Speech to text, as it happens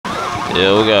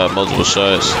Yeah, we got multiple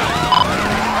shots.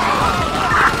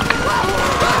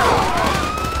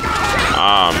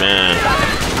 Ah, man.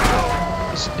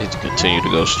 He needs to continue to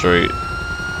go straight.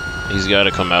 He's got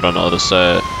to come out on the other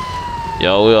side.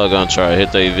 Y'all, we all gonna try to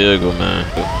hit that vehicle, man.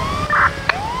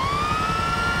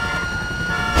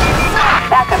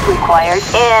 Backup required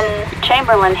in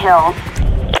Chamberlain Hills.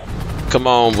 Come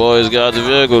on, boys, get out the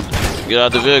vehicle. Get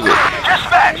out the vehicle.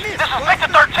 Dispatch, this is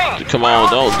Victor 13. Come on,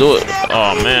 don't do it.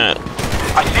 Oh, man.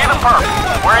 I see the perp.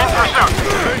 We're in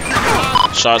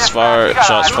pursuit. Shots fired.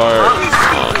 Shots fired.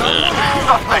 Oh, man.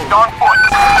 Suspect on foot.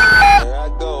 Here I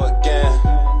go again.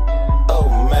 Oh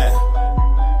man,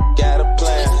 got a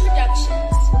plan.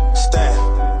 Stand.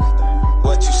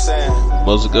 What you saying?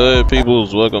 What's good,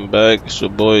 peoples? Welcome back. It's your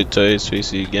boy Taste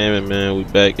PC Gaming, man. We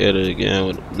back at it again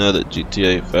with another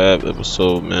GTA 5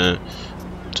 episode, man.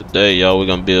 Today, y'all, we're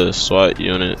gonna build a SWAT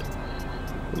unit.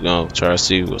 We're gonna try to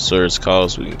see what surge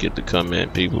calls we can get to come in,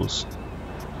 peoples.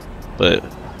 But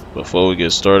before we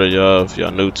get started, y'all, if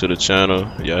y'all new to the channel,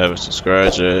 y'all haven't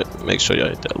subscribed yet, make sure y'all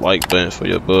hit that like button for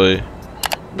your boy.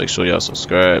 Make sure y'all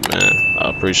subscribe, man. I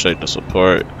appreciate the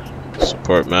support.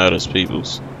 Support matters,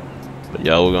 peoples. But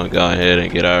y'all, we're gonna go ahead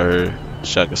and get out here.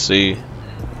 As y'all can see,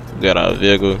 we got our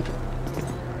vehicle.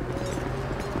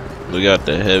 We got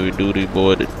the heavy duty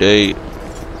boy today.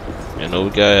 You know,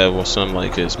 we gotta have something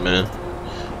like this, man.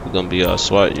 We're gonna be our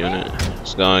SWAT unit.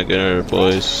 Let's go and get in here,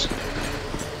 boys.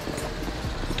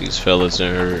 Get these fellas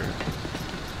in here.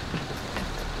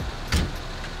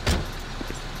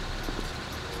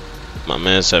 My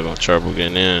man's having trouble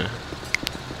getting in.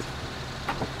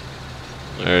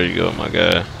 There you go, my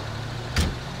guy.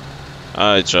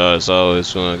 Alright, y'all, as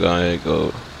always, we're gonna go ahead and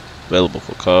go available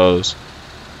for calls.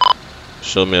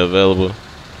 Show me available.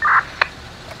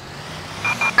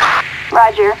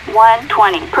 Roger,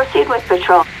 120. Proceed with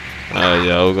patrol. Alright,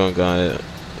 y'all, we're gonna go ahead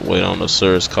and wait on the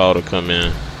surge call to come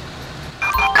in.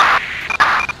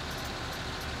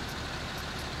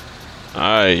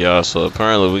 Alright, y'all, so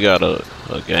apparently we got a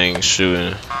gang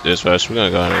shooting. Dispatch, we're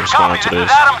gonna go ahead and respond to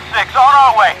this. Adam 6 on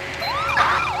our way.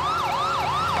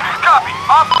 Copy.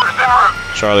 Officers en route.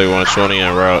 Charlie 120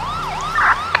 en route.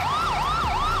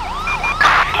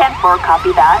 10-4,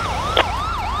 copy that.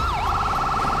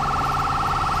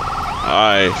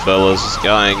 Alright, fellas, this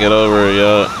guy ain't get over it,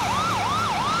 y'all.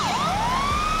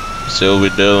 See what we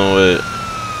dealing with.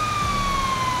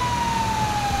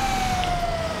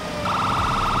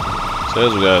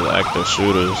 Says we got active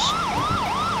shooters.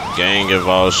 Gang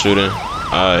involved shooting.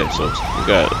 Alright, so we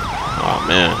got. Oh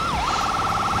man.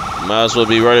 Might as well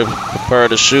be ready,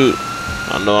 prepared to shoot.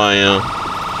 I know I am.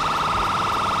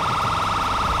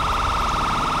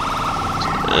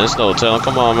 Man, there's no telling.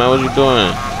 Come on, man, what you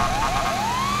doing?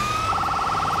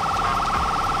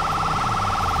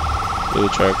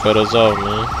 Dude, try to cut us off,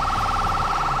 man.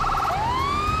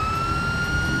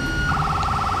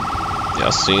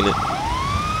 Y'all seen it.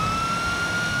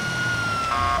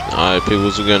 Alright, people,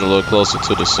 we're getting a little closer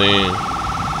to the scene.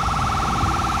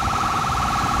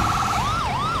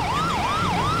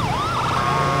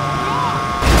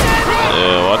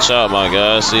 Yeah, watch out, my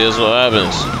guys. See, this what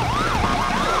happens.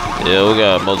 Yeah, we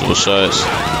got multiple shots.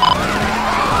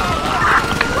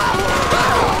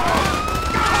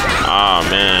 Ah,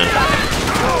 man.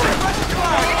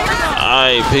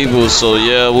 Alright, people, so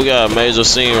yeah, we got a major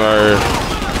scene right here.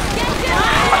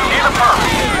 I see the perp.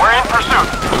 We're in pursuit.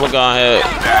 I'm gonna go ahead.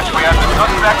 Dispatch, we have the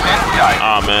suspect inside.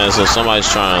 Ah, man, so somebody's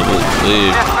trying to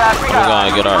leave. We're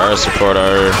gonna get our air support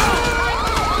out here.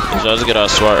 Let's just get our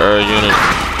SWAT air unit.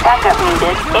 Backup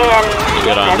needed in.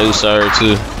 Get our noose out here,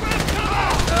 too.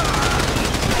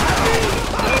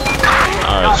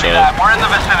 Alright, Copy y'all. that. We're in the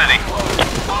vicinity.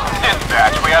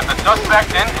 Dispatch, we have the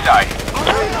suspect inside.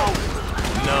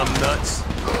 Numb nuts.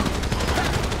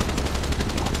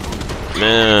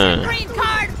 Man,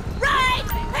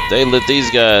 they lit these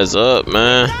guys up,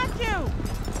 man.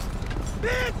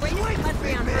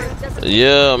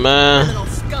 Yeah, man,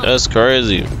 that's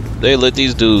crazy. They lit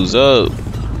these dudes up.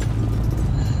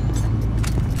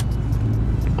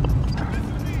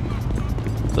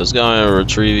 Let's go ahead and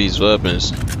retrieve these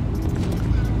weapons.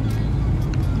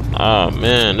 Oh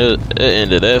man, it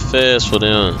ended that fast for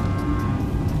them.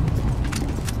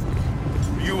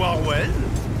 You are well?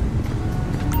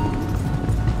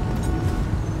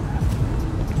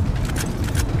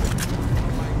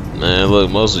 Man, look,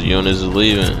 most of the units are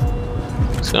leaving.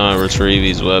 Let's go and retrieve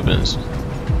these weapons.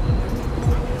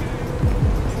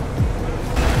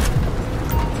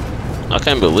 I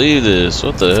can't believe this.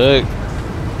 What the heck?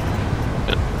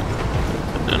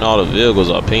 And all the vehicles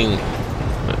are pink.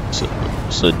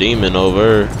 It's a demon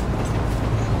over here.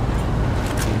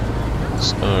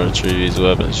 Let's go retrieve these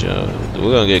weapons, yo.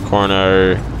 We're gonna get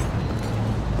cornered.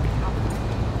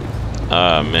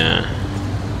 Ah, man.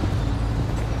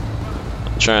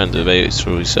 I'm trying to debate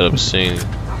so we set up a scene.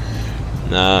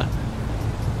 Nah.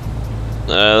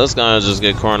 Let's go and just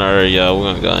get cornered, y'all.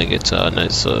 We're gonna go and get to our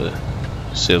next,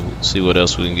 see what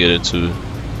else we can get into.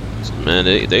 So, man,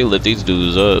 they lit these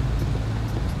dudes up.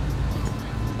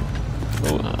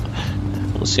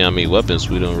 Let's see how many weapons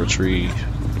we don't retrieve.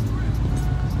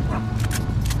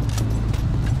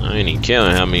 I ain't even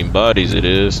counting how many bodies it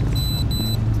is.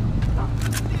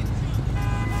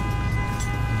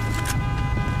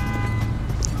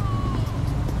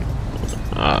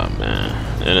 Ah, man.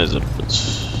 And there's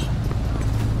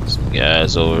some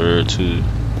guys over here too.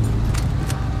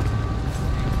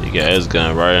 The guy's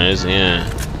gun right in his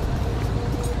hand.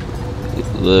 You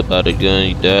live by the gun,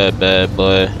 you die, bad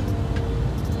boy.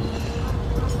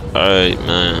 Alright,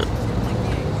 man.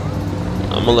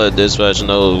 I'm gonna let dispatch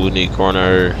know we need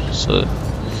corner. So,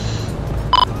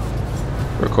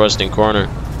 requesting corner.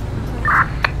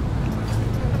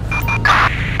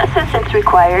 Assistance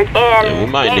required in Yeah, we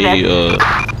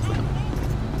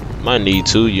might need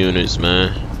 2 units,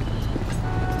 man.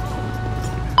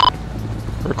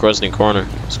 Requesting corner.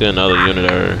 Let's get another unit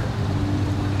out here.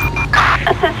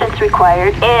 Assistance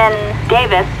required in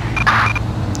Davis.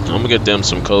 I'm gonna get them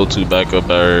some code 2 backup out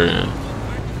here.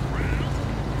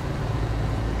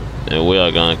 And we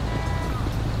are gonna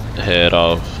head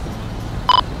off.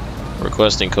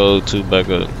 Requesting code 2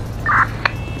 backup.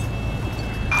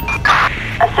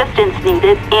 Assistance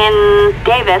needed in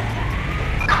Davis.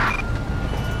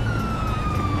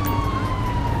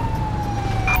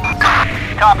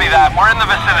 Copy that. We're in the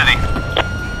vicinity.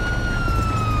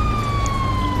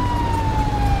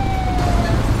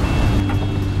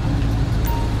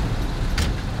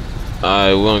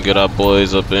 Alright, we're gonna get our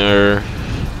boys up in here.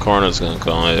 Coroner's gonna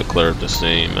come ahead and clear up the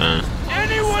scene, man.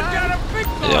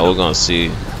 Yeah, we're gonna see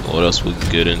what else we can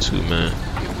get into, man.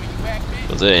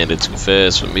 Cause that ended too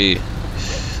fast for me.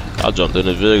 I jumped in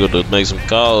the vehicle to make some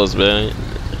calls, man.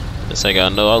 This thing I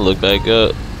know, I look back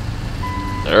up.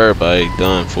 Everybody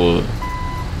done for.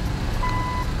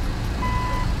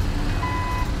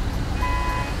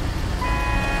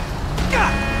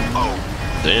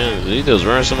 Damn, did he just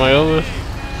run somebody over?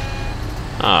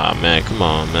 Ah, man, come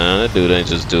on, man. That dude ain't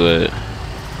just do it.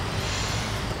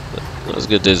 Let's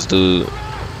get this dude.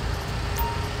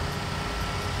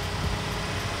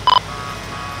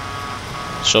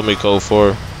 Show me code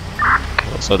 4.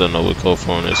 So I don't know what code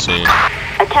 4 on this scene.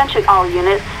 Attention all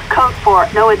units. Code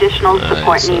 4. No additional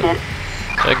support needed.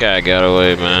 That guy got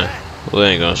away, man. We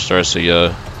ain't gonna stress it,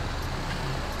 y'all.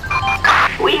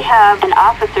 We have an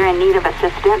officer in need of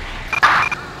assistance.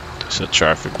 It's a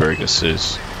traffic break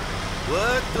assist. We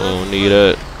don't need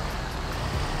that.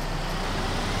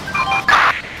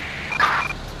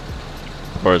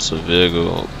 Parts of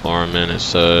vehicle, armament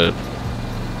inside.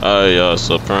 Alright, y'all,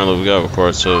 so apparently we got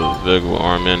reports of vehicle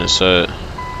armament inside.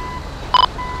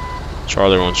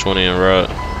 Charlie 120 en route.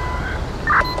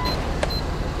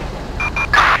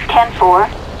 10-4.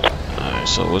 Alright,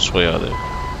 so which way are they?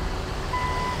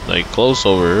 They close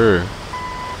over here.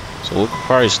 So we could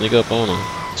probably sneak up on them.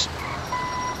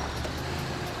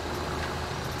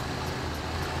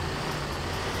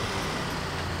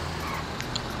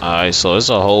 Alright, so it's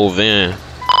a whole van.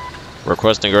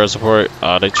 Requesting guard support.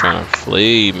 Oh, they trying to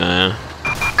flee, man.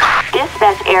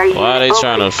 Dispatch area. Why are they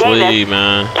trying to flee,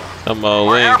 man? Come on,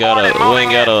 we ain't got a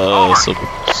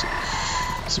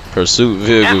pursuit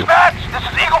vehicle. Dispatch, this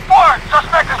is Eagle 4.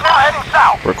 Suspect is now heading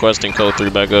south. Requesting code 3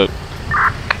 back up.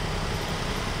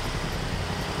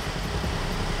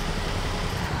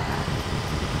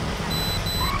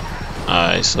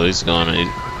 Alright, so he's going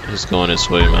this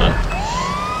way, man.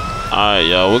 Alright,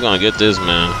 y'all, we're gonna get this,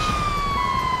 man.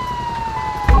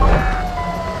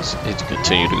 Need to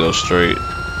continue to go straight.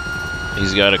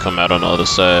 He's gotta come out on the other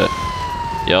side.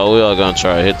 Y'all, we all gonna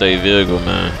try to hit that vehicle,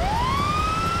 man.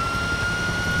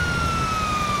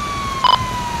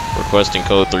 Requesting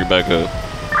code 3 back up.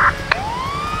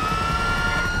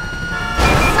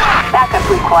 Backup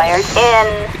required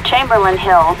in Chamberlain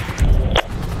Hills.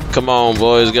 Come on,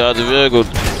 boys, get out the vehicle.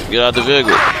 Get out the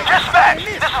vehicle. Dispatch,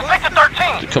 this is Victor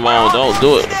 13. Come on, don't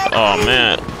do it. Oh,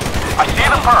 man. I see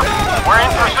the perp. We're in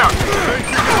pursuit.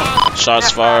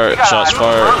 Shots fired. Shots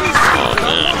fired. Oh,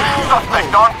 man.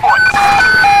 Suspect on foot.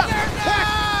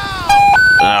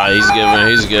 Ah, he's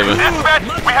giving. Dispatch,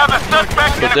 we have a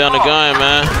suspect. Put down the gun,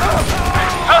 man.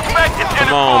 Suspect is in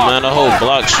Come on, man. The whole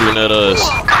block shooting at us.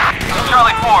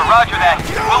 Charlie 4, roger that.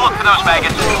 We'll look for those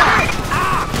maggots.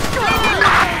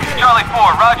 Charlie 4,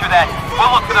 roger that. We'll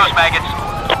look for those maggots.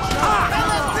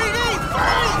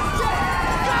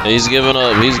 He's giving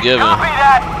up. He's giving. Copy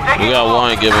that. We got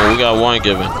one giving. We got one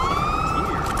giving.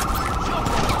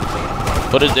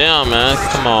 Put it down, man.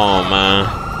 Come on, man.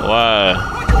 Why?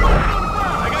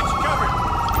 I got you covered.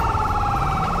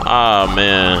 Ah,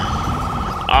 man.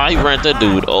 Ah, he ran that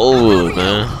dude over,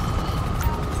 man.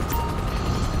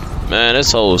 Man,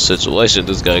 this whole situation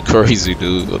just got crazy,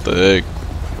 dude. What the heck?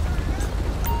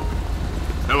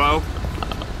 Hello?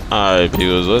 Alright,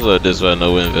 people. Let's let this guy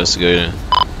know we're investigating.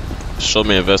 Show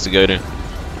me investigating.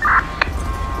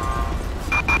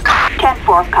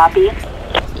 10-4, copy.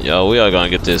 Yo, we are gonna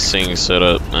get this thing set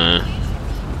up, man.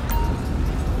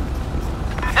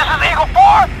 This is Eagle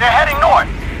 4. They're heading north.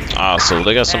 Ah, so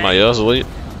they got somebody else lead?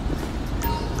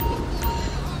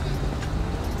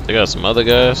 They got some other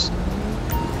guys?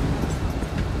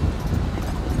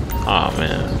 Ah,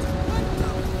 man.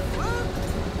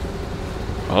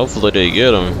 Hopefully they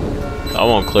get them. I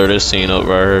want to clear this scene up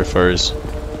right here first.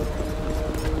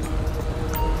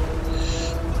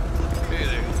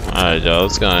 Alright, y'all,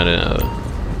 let's go ahead and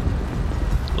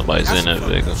nobody's in that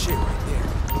vehicle.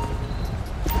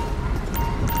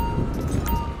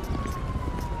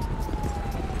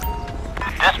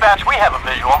 Dispatch, we have a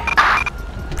visual.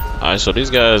 Alright, so these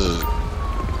guys,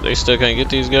 they still can't get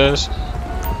these guys?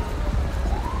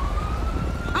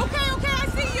 Okay, I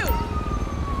see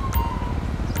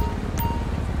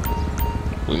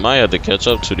you. We might have to catch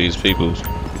up to these people.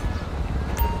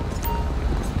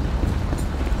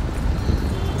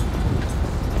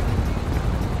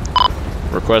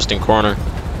 Requesting corner.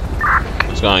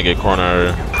 Let's go and get corner out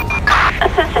of here.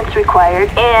 Assistance required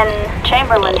in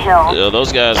Chamberlain Hill. Yeah,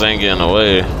 those guys ain't getting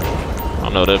away. I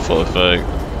know that for a fact.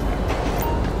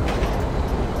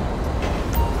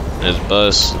 This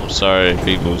bus, I'm sorry,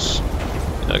 peoples.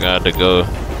 I got to go.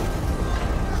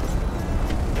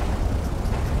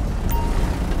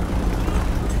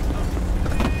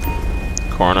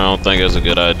 Corner, I don't think it's a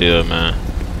good idea, man.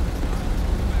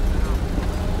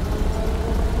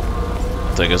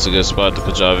 I think it's a good spot to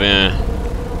put y'all in.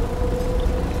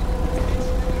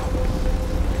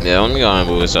 Yeah, let me go ahead and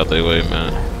move this out their way,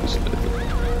 man.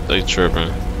 They tripping.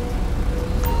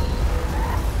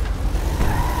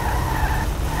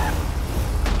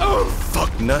 Oh,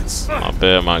 fuck nuts. My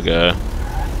bad, my guy.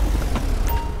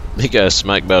 He got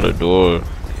smacked by the door.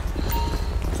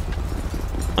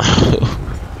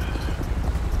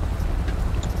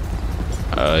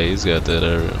 Alright, he's got that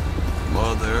area.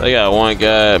 Mother. They got one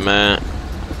guy, man.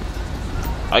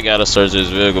 I gotta search this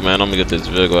vehicle, man. I'm gonna get this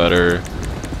vehicle out of here.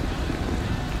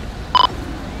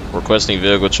 Requesting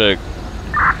vehicle check.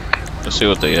 Let's see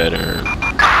what they had in here.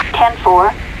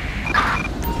 10-4.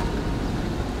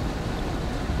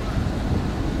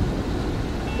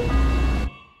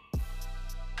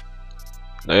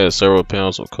 They had several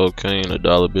pounds of cocaine, a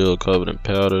dollar bill covered in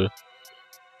powder,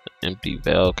 an empty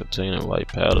valve containing white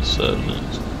powder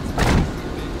substance.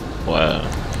 Wow.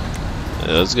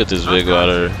 Yeah, let's get this vehicle out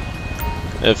of here.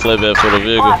 And flatbed for the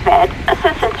vehicle. Flatbed.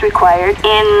 Assistance required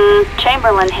in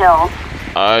Chamberlain Hill.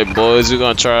 Alright, boys, we're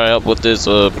gonna try to help with this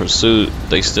pursuit.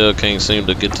 They still can't seem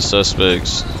to get the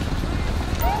suspects.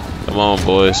 Come on,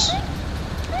 boys.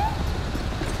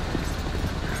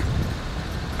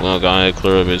 We're gonna go ahead and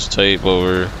clear up his tape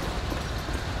over.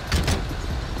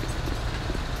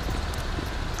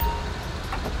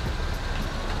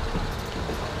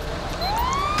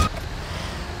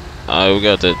 Alright, we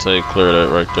got that tape cleared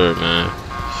up right there, man.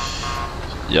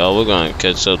 Y'all, we're gonna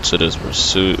catch up to this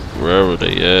pursuit wherever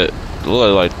they at.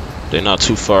 Look like they're not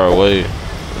too far away.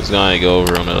 Let's go ahead and go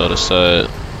over on the other side.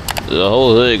 The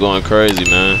whole hood going crazy,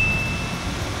 man.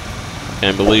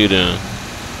 Can't believe them.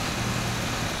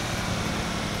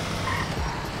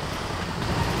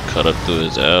 Cut up through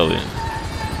his alley.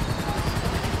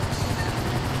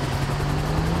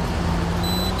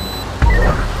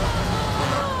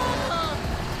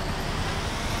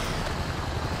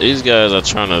 These guys are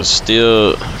trying to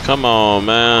steal. Come on,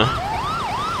 man.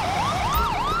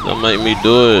 Don't make me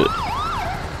do it.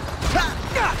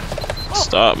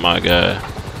 Stop, my guy.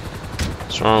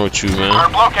 What's wrong with you, man? We're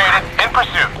located in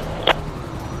pursuit.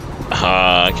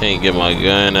 Ah, I can't get my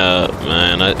gun out,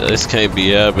 man. This can't be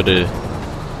happening.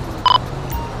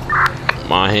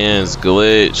 My hand's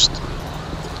glitched.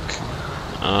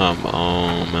 Come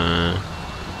on, man.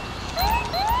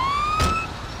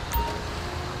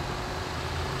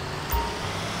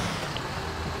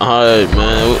 Alright,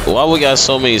 man. Why we got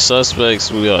so many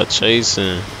suspects we are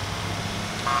chasing?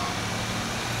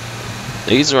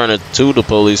 He's running to the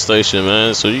police station,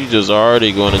 man. So you just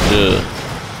already going to jail.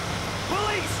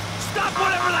 Police! Stop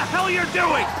whatever the hell you're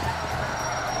doing!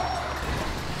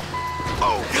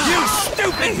 Oh, you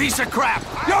stupid piece of crap!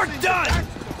 You're done!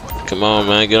 Come on,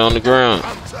 man, get on the ground.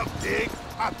 I'm tough, Dig.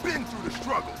 I've been through the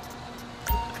struggle.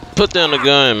 Put down the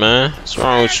gun, man. What's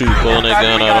wrong with you pulling that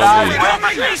gun out on me? Don't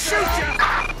make me shoot you!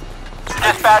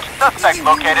 Dispatch, suspect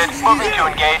located. Moving to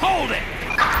engage. Hold it!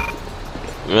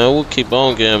 Man, we'll keep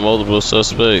on getting multiple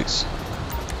suspects.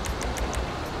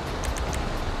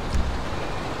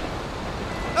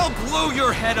 They'll blow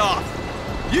your head off!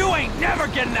 You ain't never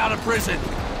getting out of prison!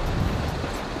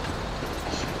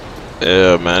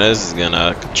 Yeah, man, this is getting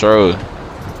out of control. This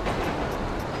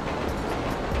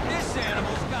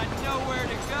animal's got nowhere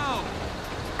to go!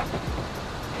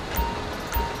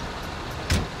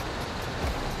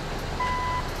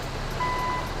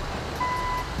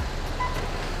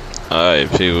 Alright,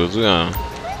 people, we gonna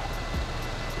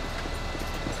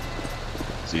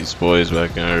these boys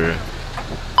back in here.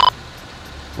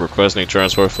 Requesting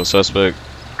transport for suspect.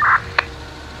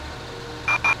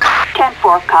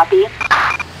 10-4, copy.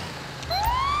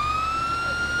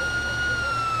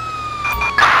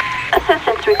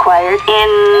 Assistance required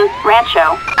in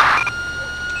Rancho.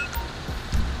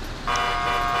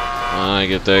 I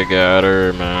get that guy out of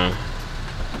here, man.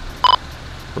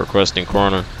 Requesting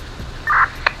corner.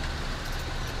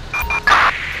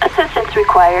 Assistance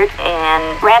required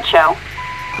in Rancho.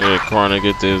 Yeah, corner,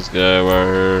 get this guy right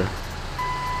here.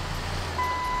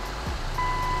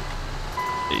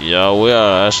 Yeah, we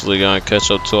are actually gonna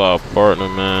catch up to our partner,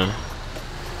 man.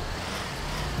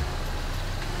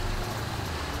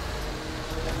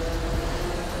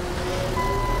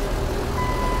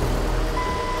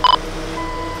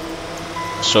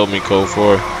 Show me code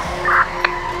 4.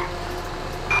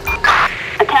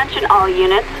 Attention all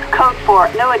units. Code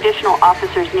 4. No additional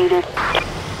officers needed.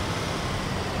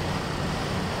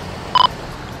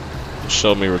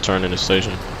 Show me returning to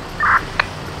station.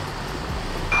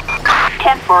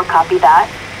 10-4, copy that.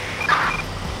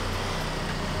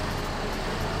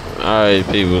 Alright,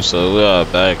 people, so we are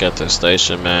back at the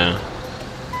station, man.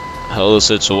 Whole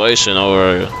situation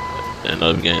over ended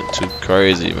up getting too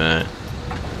crazy, man.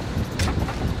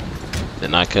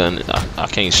 And I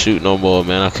can't shoot no more,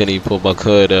 man. I couldn't even pull my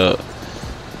cut out.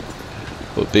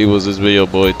 But people, this video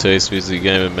boy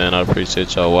Lspdfr man. I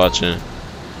appreciate y'all watching.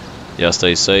 Y'all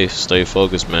stay safe, stay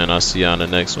focused, man. I'll see y'all in the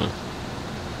next one.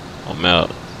 I'm out.